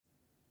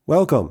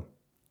Welcome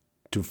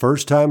to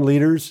First Time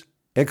Leaders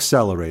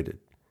Accelerated.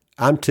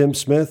 I'm Tim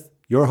Smith,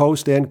 your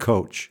host and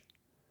coach.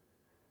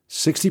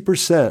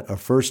 60%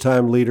 of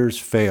first-time leaders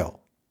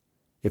fail.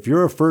 If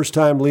you're a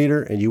first-time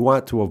leader and you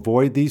want to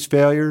avoid these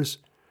failures,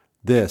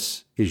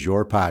 this is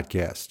your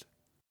podcast.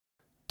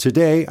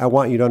 Today, I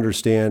want you to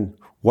understand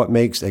what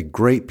makes a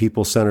great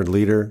people-centered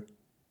leader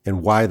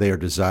and why they are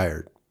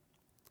desired.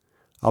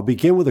 I'll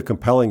begin with a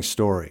compelling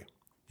story.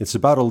 It's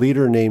about a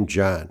leader named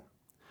John.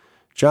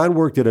 John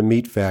worked at a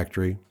meat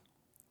factory.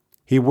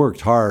 He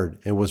worked hard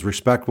and was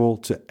respectful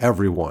to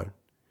everyone.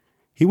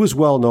 He was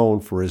well known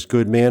for his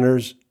good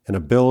manners and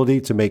ability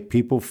to make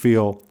people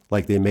feel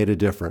like they made a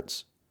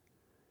difference.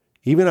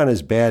 Even on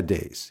his bad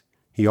days,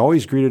 he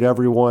always greeted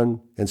everyone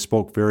and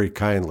spoke very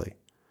kindly,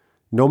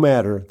 no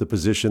matter the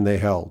position they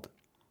held.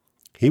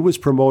 He was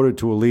promoted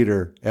to a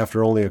leader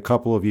after only a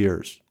couple of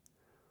years.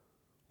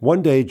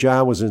 One day,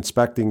 John was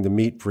inspecting the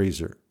meat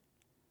freezer.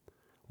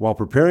 While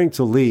preparing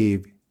to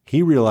leave,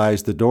 he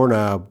realized the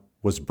doorknob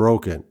was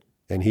broken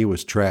and he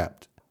was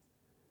trapped.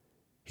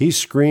 He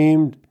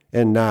screamed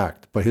and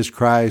knocked, but his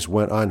cries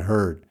went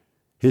unheard.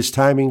 His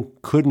timing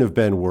couldn't have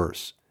been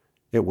worse.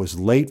 It was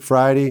late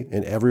Friday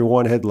and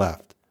everyone had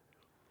left.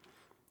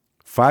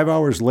 5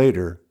 hours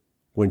later,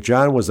 when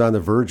John was on the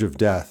verge of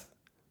death,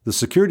 the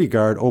security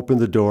guard opened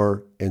the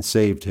door and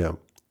saved him.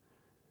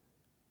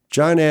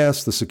 John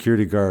asked the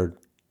security guard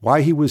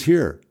why he was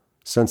here,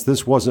 since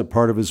this wasn't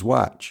part of his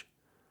watch.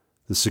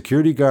 The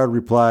security guard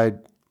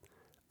replied,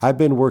 "I've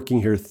been working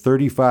here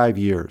 35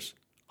 years.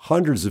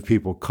 Hundreds of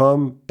people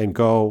come and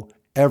go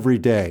every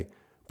day,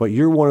 but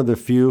you're one of the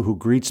few who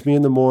greets me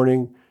in the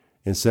morning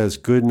and says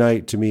good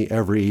night to me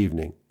every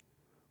evening.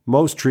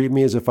 Most treat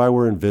me as if I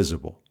were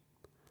invisible.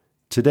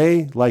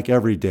 Today, like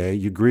every day,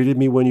 you greeted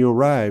me when you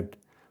arrived,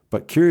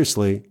 but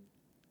curiously,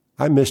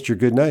 I missed your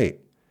good night.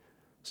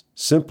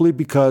 Simply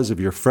because of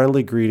your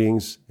friendly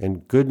greetings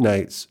and good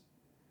nights,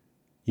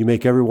 you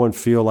make everyone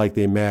feel like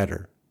they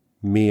matter,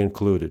 me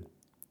included.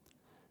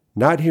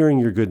 Not hearing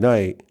your good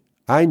night,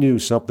 I knew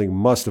something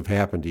must have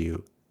happened to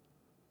you.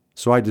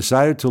 So I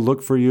decided to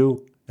look for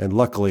you, and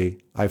luckily,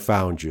 I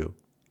found you."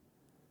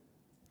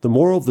 The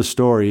moral of the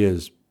story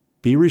is,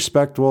 be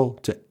respectful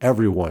to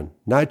everyone,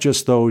 not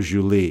just those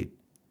you lead.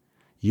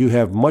 You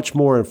have much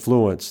more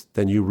influence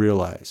than you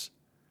realize.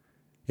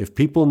 If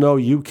people know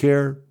you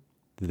care,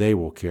 they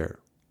will care.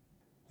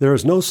 There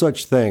is no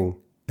such thing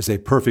as a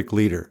perfect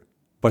leader,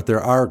 but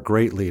there are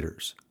great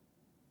leaders.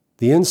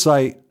 The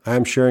insight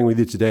I'm sharing with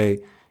you today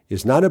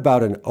is not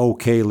about an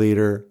okay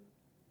leader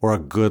or a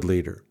good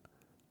leader.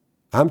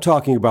 I'm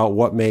talking about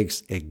what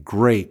makes a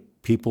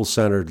great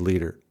people-centered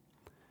leader.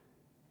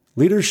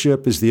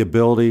 Leadership is the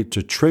ability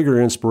to trigger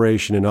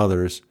inspiration in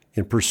others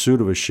in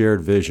pursuit of a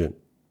shared vision.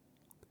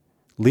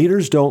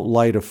 Leaders don't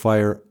light a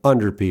fire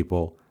under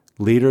people.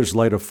 Leaders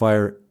light a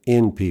fire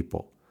in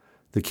people.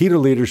 The key to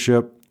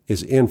leadership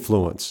is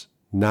influence,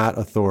 not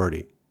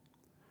authority.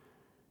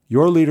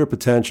 Your leader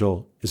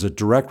potential is a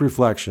direct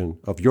reflection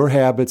of your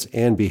habits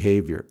and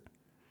behavior.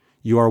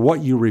 You are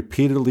what you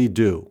repeatedly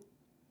do.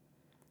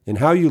 And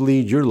how you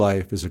lead your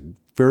life is a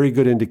very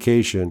good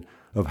indication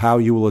of how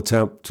you will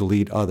attempt to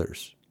lead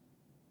others.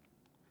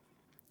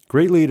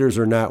 Great leaders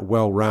are not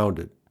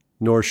well-rounded,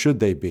 nor should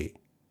they be.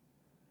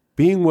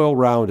 Being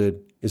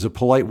well-rounded is a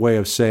polite way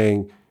of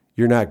saying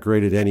you're not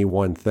great at any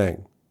one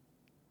thing.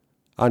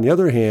 On the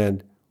other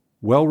hand,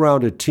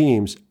 well-rounded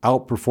teams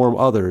outperform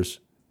others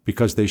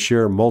because they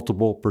share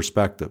multiple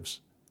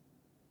perspectives.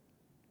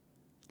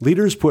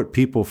 Leaders put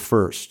people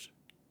first.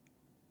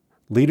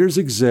 Leaders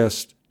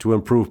exist to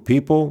improve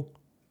people,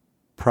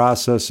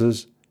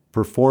 processes,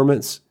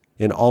 performance,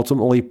 and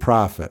ultimately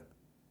profit,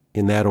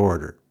 in that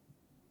order.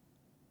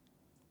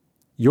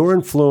 Your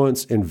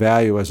influence and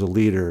value as a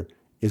leader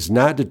is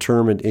not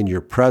determined in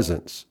your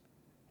presence.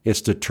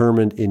 It's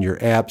determined in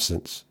your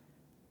absence.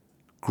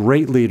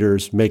 Great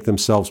leaders make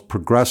themselves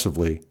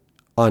progressively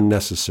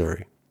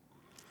unnecessary.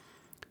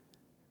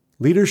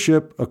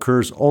 Leadership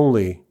occurs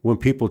only when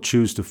people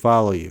choose to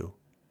follow you.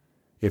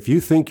 If you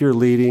think you're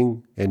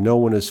leading and no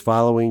one is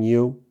following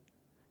you,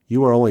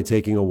 you are only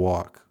taking a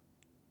walk.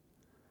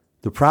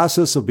 The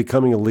process of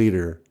becoming a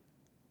leader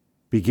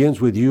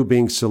begins with you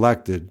being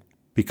selected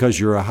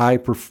because you're a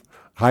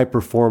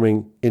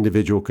high-performing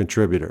individual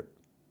contributor.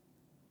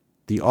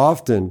 The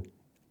often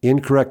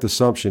incorrect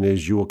assumption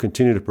is you will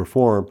continue to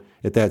perform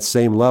at that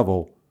same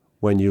level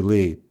when you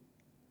lead.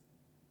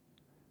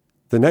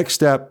 The next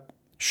step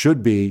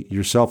should be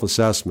your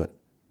self-assessment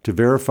to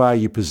verify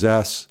you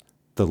possess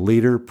the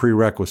leader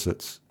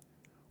prerequisites,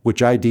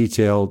 which I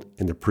detailed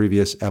in the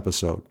previous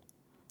episode.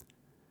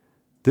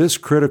 This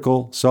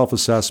critical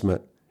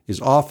self-assessment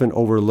is often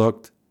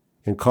overlooked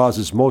and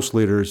causes most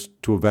leaders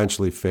to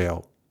eventually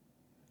fail.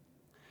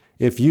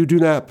 If you do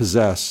not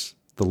possess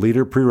the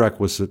leader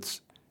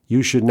prerequisites,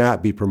 you should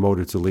not be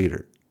promoted to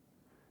leader.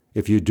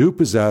 If you do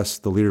possess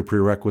the leader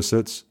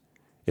prerequisites,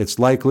 it's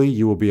likely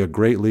you will be a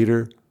great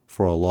leader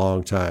for a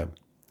long time.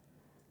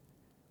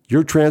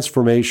 Your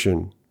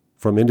transformation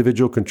from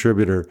individual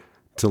contributor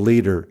to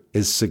leader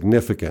is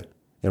significant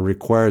and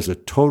requires a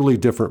totally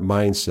different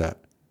mindset.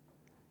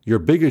 Your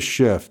biggest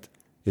shift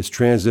is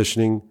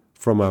transitioning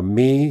from a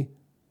me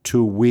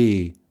to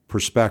we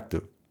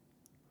perspective.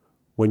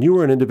 When you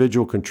were an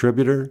individual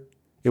contributor,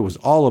 it was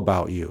all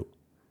about you.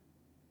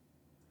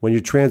 When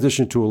you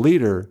transition to a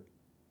leader,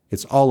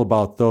 it's all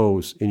about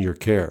those in your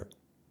care.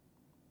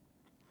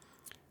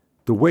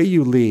 The way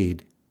you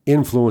lead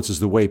influences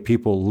the way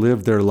people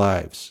live their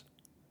lives,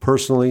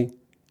 personally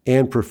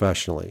and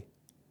professionally.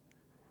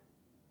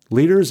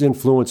 Leaders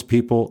influence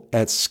people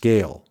at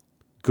scale,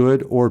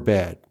 good or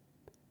bad,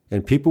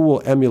 and people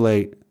will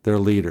emulate their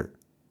leader.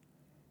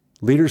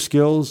 Leader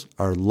skills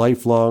are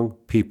lifelong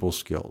people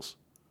skills.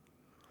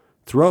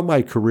 Throughout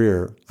my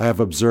career, I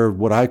have observed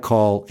what I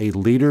call a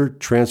leader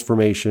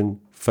transformation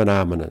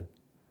phenomenon.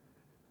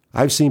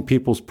 I've seen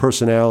people's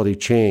personality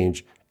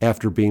change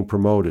after being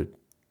promoted.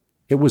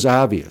 It was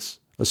obvious,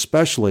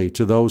 especially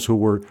to those who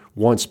were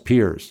once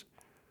peers.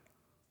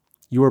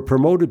 You are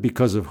promoted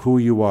because of who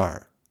you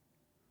are.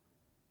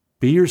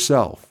 Be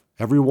yourself.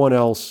 Everyone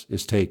else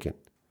is taken.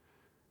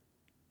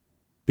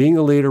 Being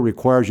a leader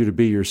requires you to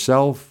be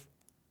yourself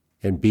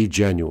and be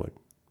genuine.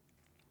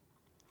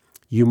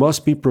 You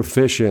must be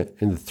proficient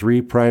in the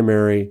 3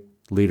 primary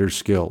leader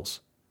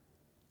skills: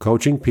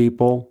 coaching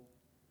people,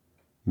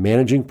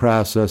 managing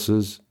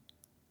processes,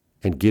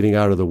 and getting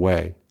out of the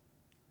way.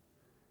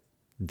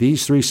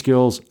 These 3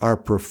 skills are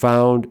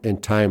profound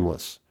and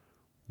timeless.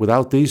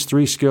 Without these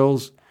 3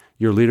 skills,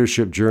 your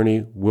leadership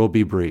journey will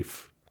be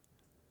brief.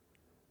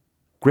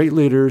 Great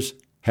leaders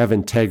have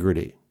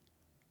integrity.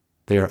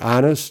 They are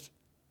honest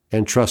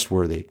and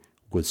trustworthy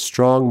with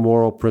strong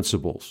moral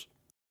principles.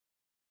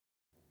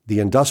 The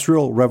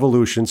Industrial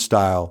Revolution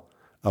style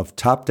of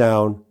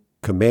top-down,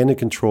 command and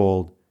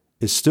controlled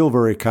is still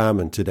very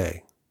common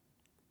today.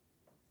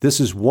 This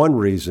is one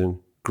reason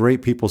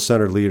great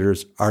people-centered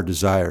leaders are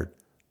desired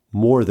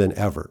more than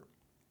ever.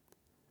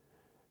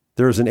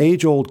 There is an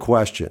age-old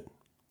question: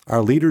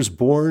 are leaders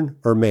born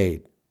or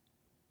made?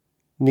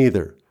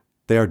 Neither.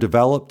 They are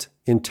developed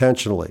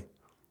intentionally.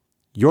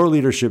 Your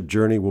leadership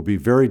journey will be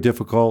very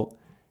difficult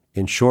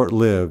and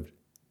short-lived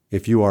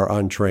if you are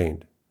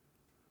untrained.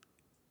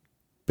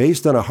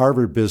 Based on a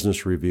Harvard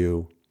Business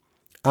Review,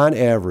 on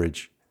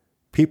average,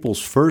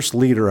 people's first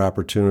leader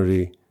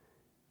opportunity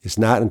is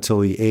not until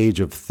the age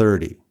of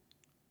 30.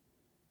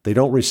 They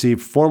don't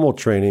receive formal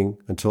training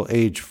until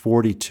age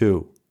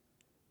 42.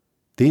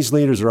 These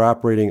leaders are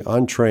operating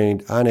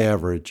untrained on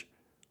average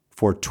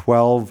for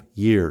 12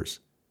 years.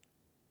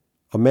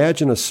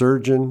 Imagine a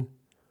surgeon,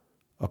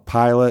 a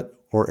pilot,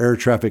 or air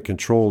traffic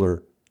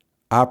controller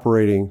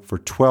operating for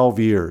 12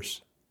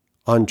 years,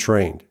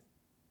 untrained.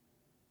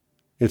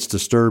 It's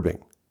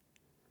disturbing.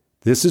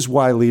 This is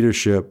why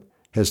leadership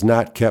has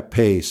not kept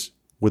pace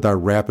with our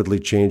rapidly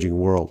changing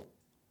world.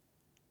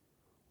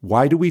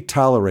 Why do we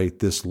tolerate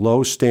this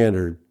low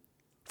standard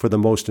for the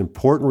most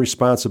important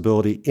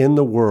responsibility in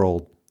the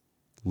world,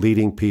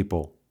 leading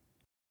people?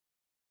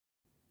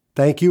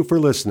 Thank you for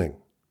listening.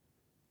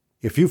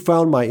 If you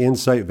found my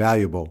insight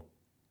valuable,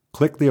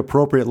 click the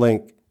appropriate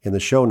link in the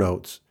show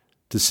notes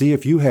to see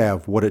if you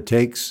have what it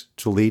takes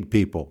to lead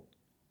people.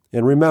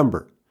 And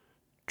remember,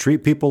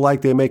 treat people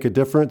like they make a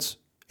difference,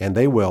 and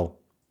they will.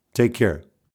 Take care.